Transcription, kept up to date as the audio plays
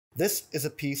This is a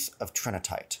piece of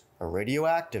trinitite, a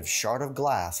radioactive shard of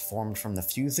glass formed from the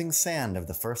fusing sand of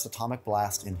the first atomic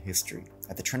blast in history,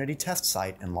 at the Trinity test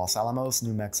site in Los Alamos,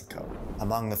 New Mexico.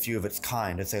 Among the few of its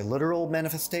kind, it's a literal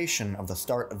manifestation of the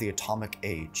start of the atomic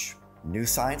age. New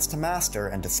science to master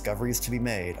and discoveries to be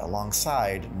made,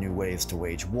 alongside new ways to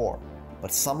wage war.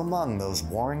 But some among those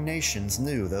warring nations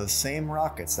knew those same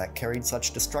rockets that carried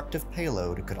such destructive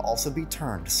payload could also be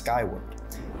turned skyward,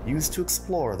 used to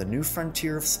explore the new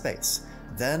frontier of space,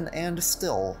 then and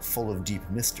still full of deep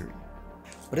mystery.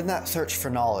 But in that search for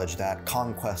knowledge, that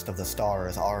conquest of the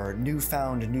stars, our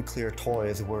newfound nuclear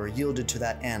toys were yielded to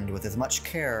that end with as much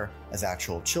care as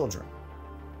actual children.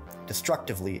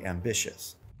 Destructively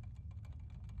ambitious.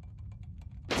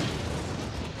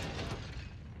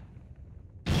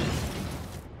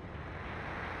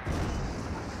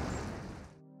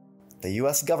 The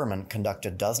US government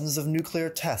conducted dozens of nuclear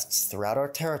tests throughout our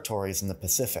territories in the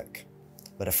Pacific,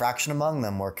 but a fraction among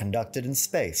them were conducted in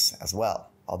space as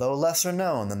well. Although lesser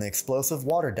known than the explosive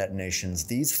water detonations,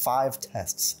 these 5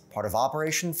 tests, part of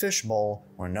Operation Fishbowl,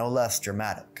 were no less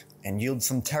dramatic, and yield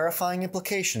some terrifying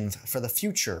implications for the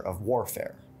future of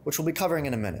warfare, which we'll be covering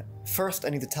in a minute. First, I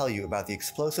need to tell you about the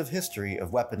explosive history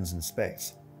of weapons in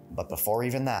space. But before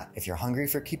even that, if you're hungry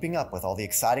for keeping up with all the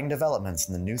exciting developments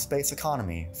in the new space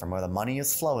economy, from where the money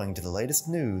is flowing to the latest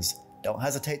news, don't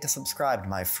hesitate to subscribe to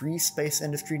my free space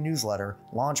industry newsletter,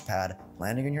 Launchpad,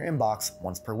 landing in your inbox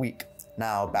once per week.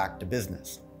 Now back to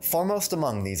business. Foremost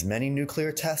among these many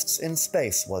nuclear tests in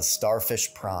space was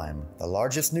Starfish Prime, the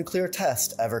largest nuclear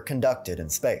test ever conducted in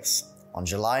space. On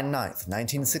July 9,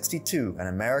 1962, an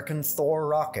American Thor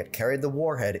rocket carried the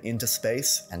warhead into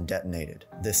space and detonated.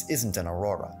 This isn't an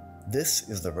aurora. This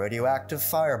is the radioactive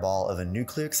fireball of a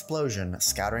nuclear explosion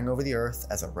scattering over the Earth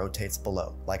as it rotates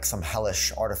below, like some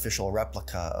hellish artificial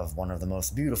replica of one of the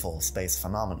most beautiful space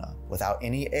phenomena. Without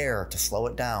any air to slow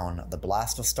it down, the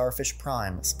blast of Starfish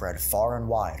Prime spread far and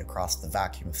wide across the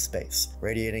vacuum of space,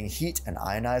 radiating heat and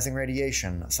ionizing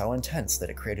radiation so intense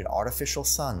that it created artificial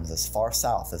suns as far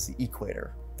south as the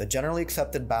equator. The generally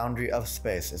accepted boundary of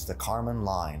space is the Kármán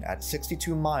line at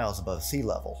 62 miles above sea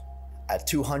level. At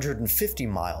 250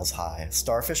 miles high,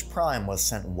 Starfish Prime was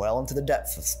sent well into the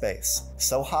depths of space,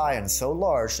 so high and so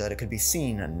large that it could be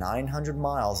seen 900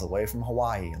 miles away from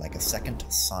Hawaii like a second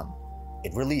sun.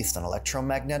 It released an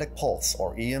electromagnetic pulse,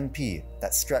 or EMP,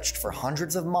 that stretched for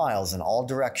hundreds of miles in all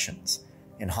directions.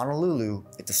 In Honolulu,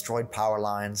 it destroyed power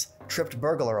lines, tripped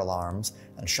burglar alarms,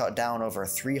 and shut down over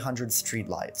 300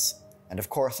 streetlights. And of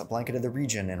course, it blanketed the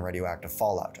region in radioactive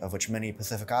fallout, of which many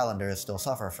Pacific Islanders still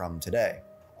suffer from today.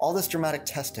 All this dramatic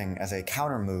testing as a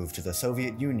counter-move to the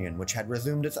Soviet Union, which had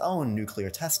resumed its own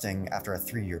nuclear testing after a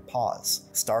 3-year pause.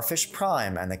 Starfish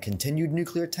Prime and the continued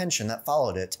nuclear tension that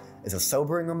followed it is a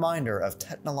sobering reminder of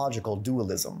technological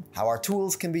dualism, how our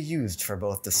tools can be used for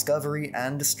both discovery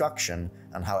and destruction,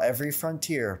 and how every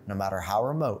frontier, no matter how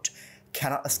remote,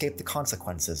 cannot escape the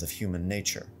consequences of human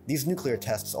nature. These nuclear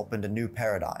tests opened a new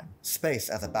paradigm, space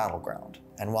as a battleground.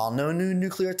 And while no new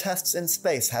nuclear tests in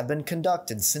space have been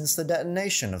conducted since the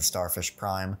detonation of Starfish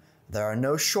Prime, there are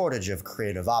no shortage of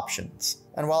creative options.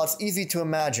 And while it's easy to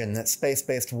imagine that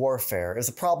space-based warfare is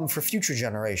a problem for future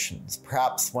generations,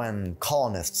 perhaps when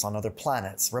colonists on other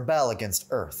planets rebel against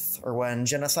Earth, or when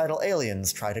genocidal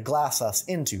aliens try to glass us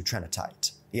into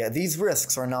trinitite. Yet these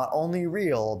risks are not only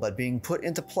real, but being put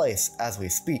into place as we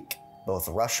speak. Both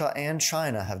Russia and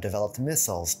China have developed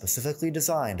missiles specifically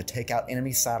designed to take out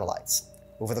enemy satellites.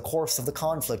 Over the course of the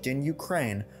conflict in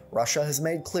Ukraine, Russia has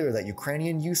made clear that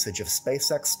Ukrainian usage of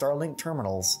SpaceX Starlink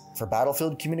terminals for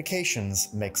battlefield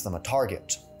communications makes them a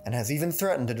target, and has even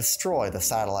threatened to destroy the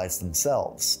satellites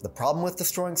themselves. The problem with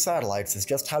destroying satellites is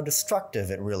just how destructive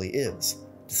it really is.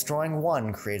 Destroying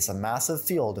one creates a massive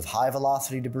field of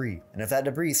high-velocity debris, and if that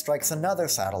debris strikes another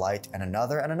satellite and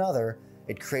another,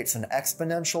 it creates an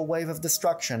exponential wave of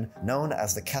destruction known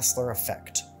as the Kessler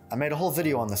effect. I made a whole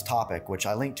video on this topic, which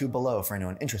I link to below for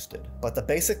anyone interested. But the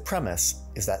basic premise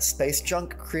is that space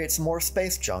junk creates more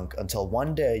space junk until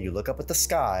one day you look up at the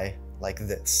sky like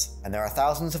this. And there are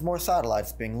thousands of more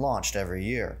satellites being launched every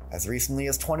year. As recently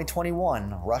as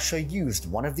 2021, Russia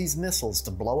used one of these missiles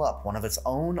to blow up one of its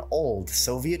own old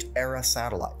Soviet-era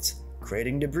satellites,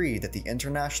 creating debris that the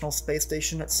International Space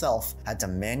Station itself had to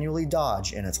manually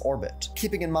dodge in its orbit.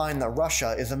 Keeping in mind that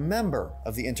Russia is a member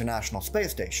of the International Space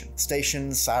Station.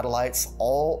 Stations, satellites,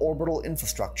 all orbital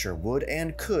infrastructure would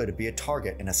and could be a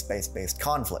target in a space-based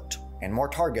conflict. And more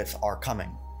targets are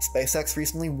coming. SpaceX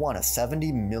recently won a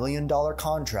 $70 million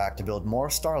contract to build more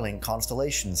Starlink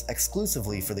constellations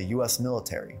exclusively for the US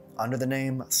military, under the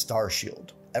name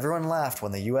Starshield. Everyone laughed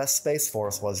when the US Space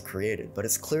Force was created, but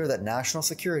it's clear that national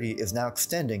security is now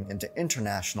extending into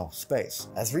international space.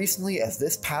 As recently as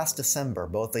this past December,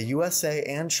 both the USA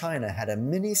and China had a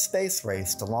mini space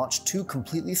race to launch two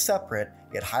completely separate,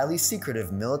 yet highly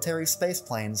secretive military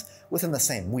spaceplanes within the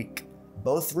same week,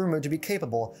 both rumored to be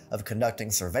capable of conducting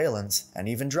surveillance and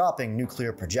even dropping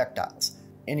nuclear projectiles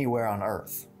anywhere on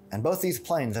Earth. And both these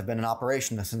planes have been in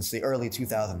operation since the early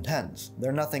 2010s.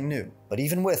 They're nothing new. But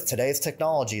even with today's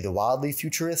technology, the wildly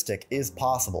futuristic is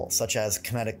possible, such as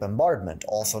kinetic bombardment,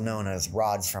 also known as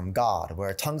rods from God,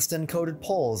 where tungsten-coated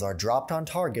poles are dropped on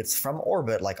targets from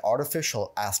orbit like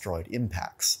artificial asteroid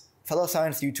impacts. Fellow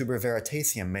science YouTuber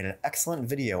Veritasium made an excellent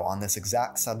video on this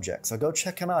exact subject, so go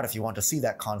check him out if you want to see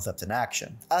that concept in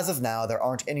action. As of now, there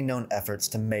aren't any known efforts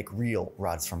to make real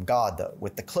rods from God though,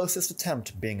 with the closest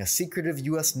attempt being a secretive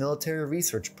US military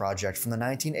research project from the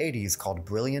 1980s called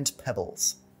Brilliant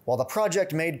Pebbles. While the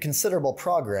project made considerable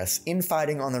progress,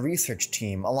 infighting on the research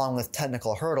team, along with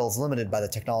technical hurdles limited by the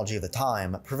technology of the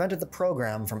time, prevented the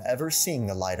program from ever seeing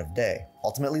the light of day,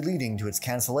 ultimately leading to its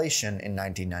cancellation in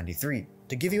 1993.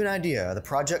 To give you an idea, the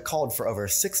project called for over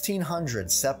 1,600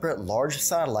 separate large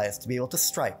satellites to be able to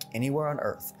strike anywhere on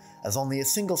Earth, as only a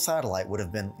single satellite would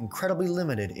have been incredibly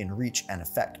limited in reach and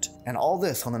effect. And all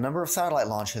this when the number of satellite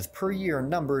launches per year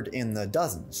numbered in the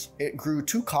dozens. It grew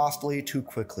too costly too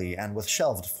quickly and was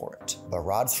shelved for it. But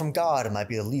rods from God might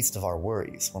be the least of our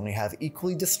worries, when we have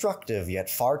equally destructive yet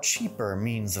far cheaper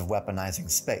means of weaponizing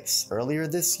space. Earlier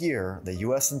this year, the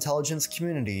US intelligence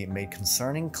community made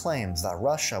concerning claims that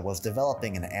Russia was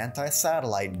developing an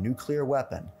anti-satellite nuclear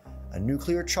weapon, a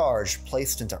nuclear charge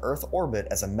placed into Earth orbit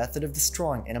as a method of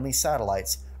destroying enemy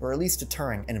satellites, or at least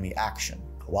deterring enemy action.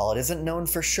 While it isn't known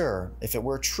for sure, if it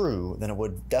were true, then it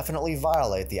would definitely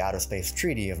violate the Outer Space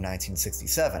Treaty of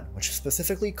 1967, which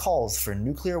specifically calls for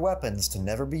nuclear weapons to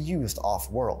never be used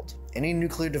off-world. Any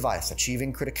nuclear device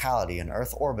achieving criticality in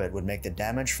Earth orbit would make the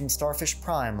damage from Starfish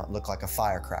Prime look like a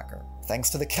firecracker. Thanks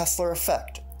to the Kessler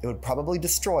effect, it would probably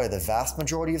destroy the vast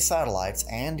majority of satellites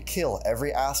and kill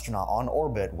every astronaut on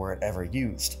orbit were it ever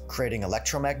used, creating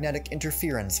electromagnetic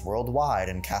interference worldwide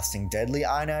and casting deadly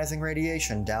ionizing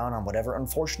radiation down on whatever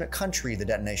unfortunate country the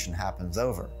detonation happens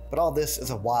over. But all this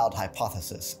is a wild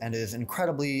hypothesis and is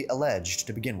incredibly alleged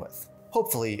to begin with.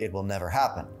 Hopefully it will never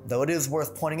happen, though it is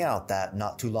worth pointing out that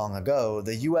not too long ago,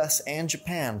 the US and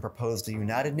Japan proposed a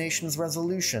United Nations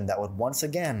resolution that would once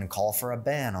again call for a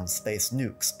ban on space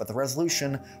nukes, but the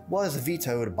resolution was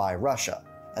vetoed by Russia.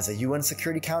 As a UN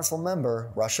Security Council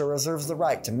member, Russia reserves the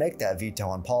right to make that veto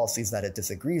on policies that it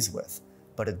disagrees with,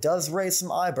 but it does raise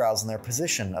some eyebrows in their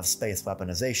position of space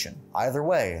weaponization. Either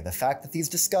way, the fact that these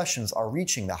discussions are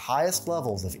reaching the highest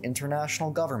levels of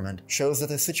international government shows that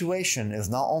the situation is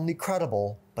not only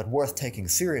credible, but worth taking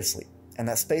seriously, and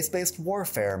that space-based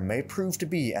warfare may prove to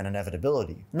be an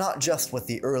inevitability, not just with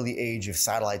the early age of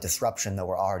satellite disruption that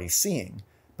we're already seeing,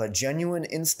 but genuine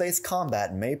in-space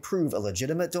combat may prove a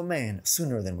legitimate domain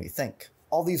sooner than we think.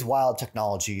 All these wild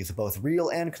technologies, both real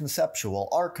and conceptual,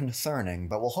 are concerning,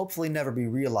 but will hopefully never be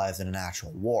realized in an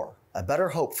actual war. A better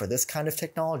hope for this kind of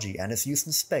technology and its use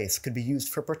in space could be used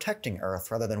for protecting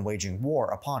Earth rather than waging war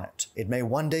upon it. It may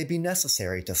one day be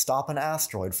necessary to stop an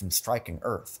asteroid from striking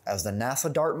Earth, as the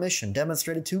NASA DART mission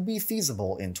demonstrated to be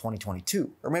feasible in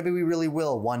 2022. Or maybe we really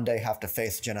will one day have to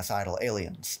face genocidal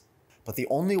aliens. But the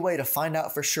only way to find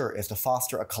out for sure is to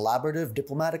foster a collaborative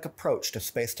diplomatic approach to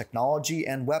space technology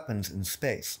and weapons in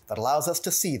space that allows us to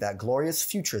see that glorious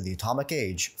future the atomic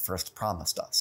age first promised us.